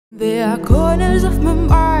There are corners of my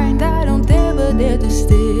mind I don't ever dare to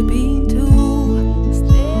step into.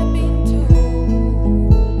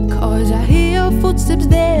 Cause I hear your footsteps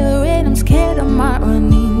there and I'm scared I might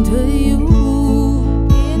run into you.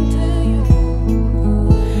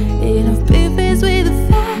 And I've been faced with the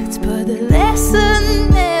facts, but the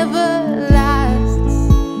lesson never lasts.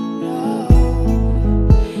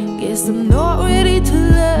 Guess I'm not ready to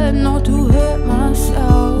learn not to hurt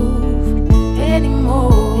myself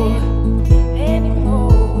anymore.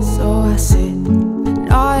 So I sit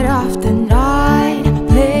night after night,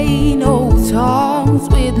 playing old songs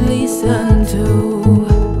we'd listen to,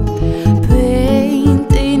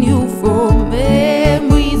 painting you from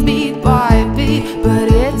memories beat by beat,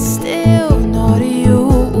 but it's still not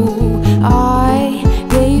you. I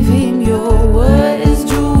gave him your words,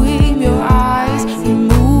 drew him your eyes. He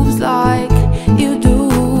moves like you do,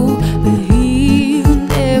 but he'll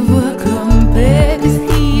never compare, 'cause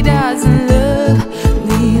he doesn't love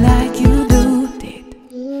me like you do.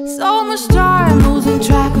 So much time losing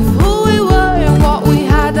track of who we were and what we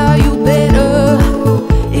had. Are you better?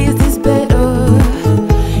 Is this better?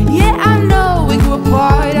 Yeah, I know we grew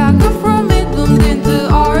apart. I got from it, bloomed into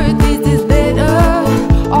art. Is this better?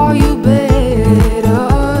 Are you better?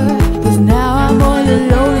 'Cause now I'm all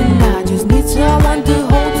alone and I just need someone to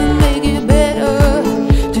hold to make it better.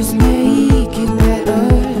 Just make it better.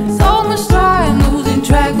 So much time losing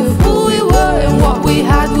track of who we were and what we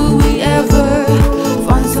had. Will we ever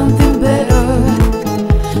find something better?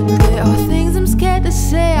 There are things I'm scared to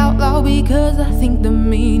say out loud because I think they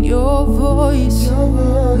mean your voice.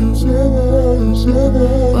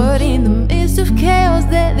 But in the midst of chaos,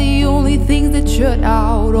 they're the only things that shut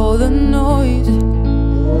out all the noise.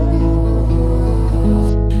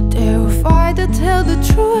 Terrified to tell the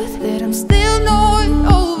truth that I'm still not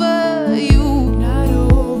over you. Not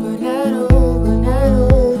over, not over, not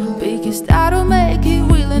over. Because I don't make it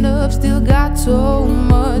real enough, still got so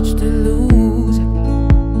much to lose.